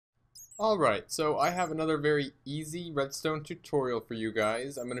Alright, so I have another very easy redstone tutorial for you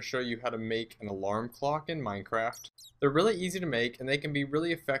guys. I'm going to show you how to make an alarm clock in Minecraft. They're really easy to make and they can be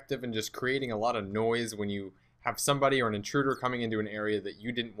really effective in just creating a lot of noise when you have somebody or an intruder coming into an area that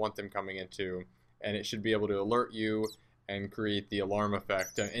you didn't want them coming into, and it should be able to alert you and create the alarm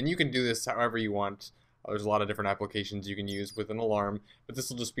effect. And you can do this however you want. There's a lot of different applications you can use with an alarm, but this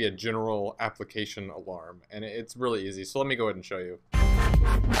will just be a general application alarm, and it's really easy. So let me go ahead and show you.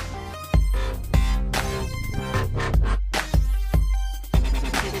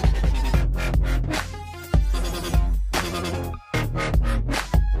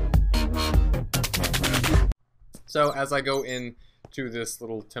 So as I go into this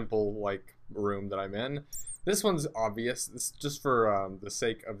little temple-like room that I'm in, this one's obvious. This, just for the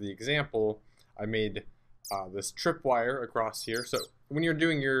sake of the example, I made this tripwire across here. So when you're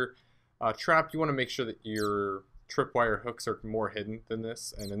doing your trap, you want to make sure that your tripwire hooks are more hidden than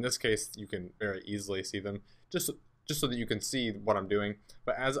this. And in this case, you can very easily see them, just so that you can see what I'm doing.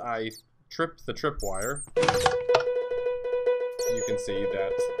 But as I trip the tripwire, you can see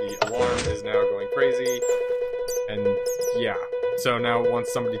that the alarm is now going crazy. And yeah, so now once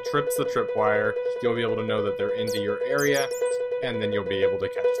somebody trips the tripwire, you'll be able to know that they're into your area, and then you'll be able to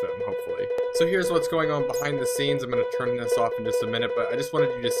catch them, hopefully. So here's what's going on behind the scenes. I'm going to turn this off in just a minute, but I just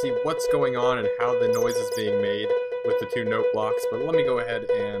wanted you to see what's going on and how the noise is being made with the two note blocks. But let me go ahead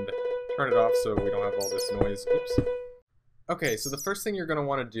and turn it off so we don't have all this noise. Oops. Okay, so the first thing you're going to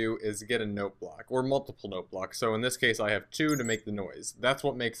want to do is get a note block, or multiple note blocks. So in this case, I have two to make the noise. That's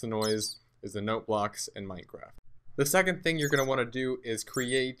what makes the noise, is the note blocks in Minecraft. The second thing you're going to want to do is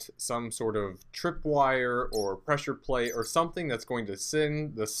create some sort of tripwire or pressure plate or something that's going to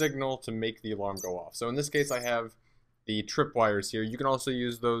send the signal to make the alarm go off. So in this case, I have the tripwires here. You can also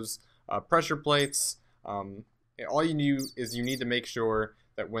use those pressure plates. All you need is you need to make sure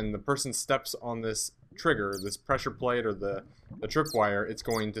that when the person steps on this trigger, this pressure plate or the tripwire, it's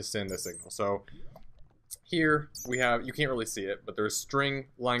going to send a signal. So here we have, you can't really see it, but there's string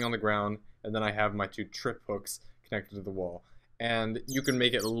lying on the ground, and then I have my two trip hooks connected to the wall. And you can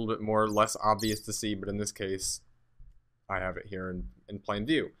make it a little bit less obvious to see, but in this case, I have it here in plain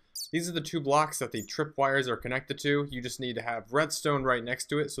view. These are the two blocks that the trip wires are connected to. You just need to have redstone right next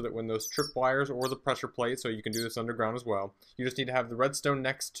to it so that when those trip wires or the pressure plate, so you can do this underground as well, you just need to have the redstone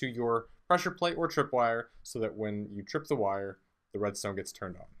next to your pressure plate or trip wire so that when you trip the wire, the redstone gets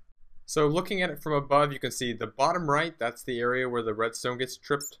turned on. So looking at it from above, you can see the bottom right, that's the area where the redstone gets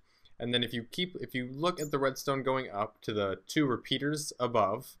tripped. And then if you look at the redstone going up to the two repeaters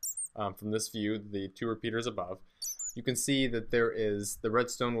above, from this view, the two repeaters above, you can see that the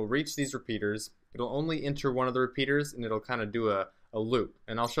redstone will reach these repeaters. It'll only enter one of the repeaters and it'll kind of do a loop.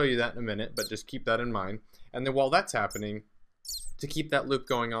 And I'll show you that in a minute, but just keep that in mind. And then while that's happening, to keep that loop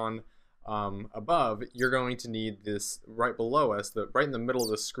going on above, you're going to need this right below us, right in the middle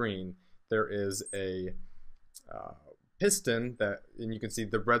of the screen, there is a piston and you can see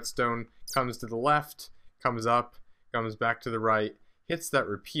the redstone comes to the left, comes up, comes back to the right, hits that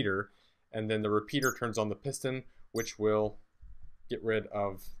repeater, and then the repeater turns on the piston, which will get rid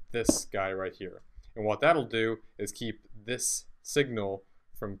of this guy right here. And what that'll do is keep this signal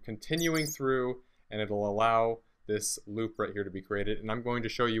from continuing through, and it'll allow this loop right here to be created, and I'm going to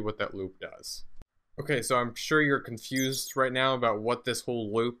show you what that loop does. Okay, so I'm sure you're confused right now about what this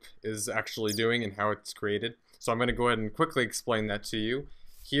whole loop is actually doing and how it's created. So I'm going to go ahead and quickly explain that to you.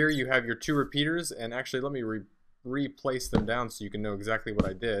 Here you have your two repeaters, and actually let me replace them down so you can know exactly what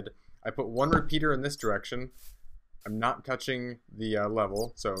I did. I put one repeater in this direction. I'm not touching the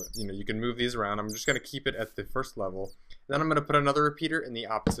level, so you can move these around. I'm just going to keep it at the first level. Then I'm going to put another repeater in the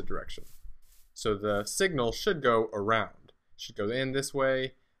opposite direction. So the signal should go around. It should go in this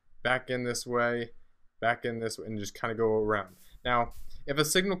way, back in this way, back in this way, and just kind of go around. Now, if a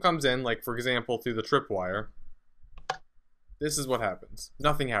signal comes in, like for example through the tripwire, this is what happens.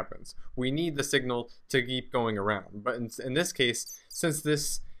 Nothing happens. We need the signal to keep going around. But in this case, since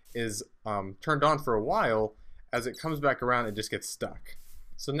this is turned on for a while, as it comes back around, it just gets stuck.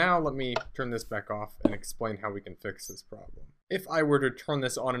 So now let me turn this back off and explain how we can fix this problem. If I were to turn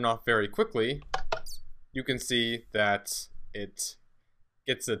this on and off very quickly, you can see that it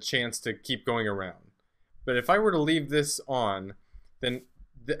gets a chance to keep going around. But if I were to leave this on, then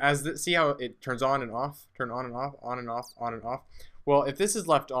see how it turns on and off, turn on and off, on and off, on and off? Well, if this is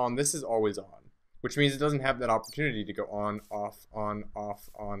left on, this is always on, which means it doesn't have that opportunity to go on, off, on, off,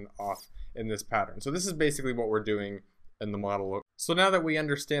 in this pattern. So this is basically what we're doing in the model. So now that we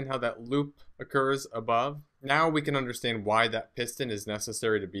understand how that loop occurs above, now we can understand why that piston is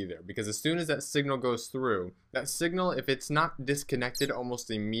necessary to be there. Because as soon as that signal goes through, that signal, if it's not disconnected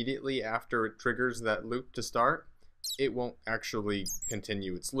almost immediately after it triggers that loop to start, it won't actually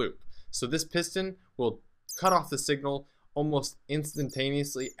continue its loop. So this piston will cut off the signal almost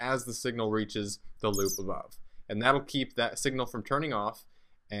instantaneously as the signal reaches the loop above. And that'll keep that signal from turning off,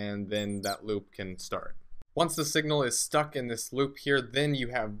 and then that loop can start. Once the signal is stuck in this loop here, then you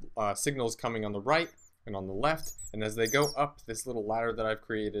have signals coming on the right and on the left, and as they go up this little ladder that I've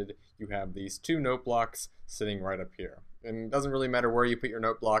created, you have these two note blocks sitting right up here. And it doesn't really matter where you put your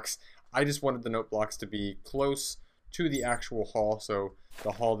note blocks. I just wanted the note blocks to be close to the actual hall, so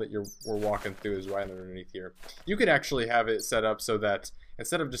the hall that we're walking through is right underneath here. You could actually have it set up so that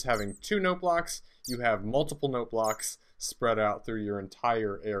instead of just having two note blocks, you have multiple note blocks spread out through your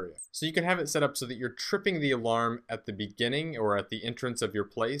entire area. So you can have it set up so that you're tripping the alarm at the beginning or at the entrance of your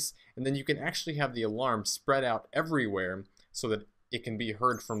place, and then you can actually have the alarm spread out everywhere so that it can be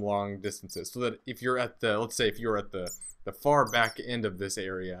heard from long distances. So that if you're at the, let's say if you're at the far back end of this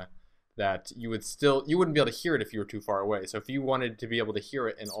area, that you wouldn't be able to hear it if you were too far away. So if you wanted to be able to hear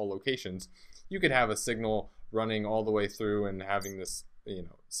it in all locations, you could have a signal running all the way through and having this,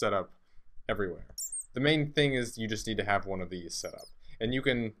 set up everywhere. The main thing is you just need to have one of these set up. And you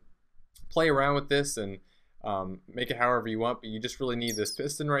can play around with this and make it however you want, but you just really need this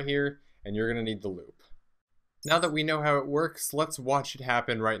piston right here, and you're gonna need the loop. Now that we know how it works, let's watch it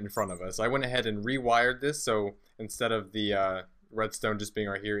happen right in front of us. I went ahead and rewired this, so instead of the redstone just being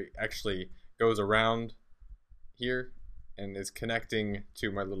right here, it actually goes around here and is connecting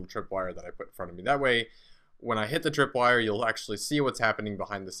to my little tripwire that I put in front of me. That way, when I hit the tripwire, you'll actually see what's happening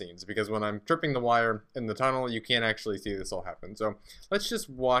behind the scenes, because when I'm tripping the wire in the tunnel, you can't actually see this all happen. So let's just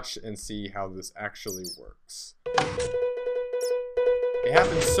watch and see how this actually works. It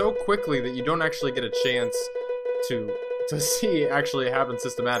happens so quickly that you don't actually get a chance to see it actually happen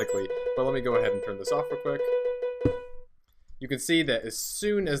systematically. But let me go ahead and turn this off real quick. You can see that as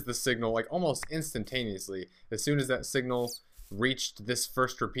soon as the signal, like almost instantaneously, as soon as that signal reached this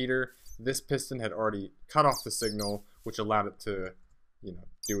first repeater, this piston had already cut off the signal, which allowed it to,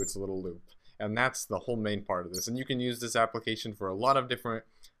 do its little loop. And that's the whole main part of this. And you can use this application for a lot of different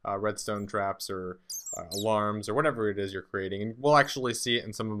redstone traps or alarms or whatever it is you're creating. And we'll actually see it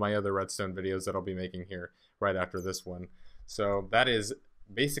in some of my other redstone videos that I'll be making here right after this one. So that is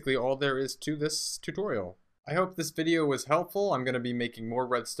basically all there is to this tutorial. I hope this video was helpful. I'm going to be making more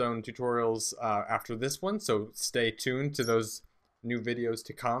redstone tutorials after this one, so stay tuned to those new videos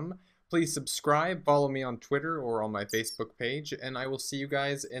to come. Please subscribe, follow me on Twitter or on my Facebook page, and I will see you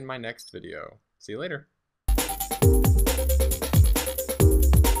guys in my next video. See you later.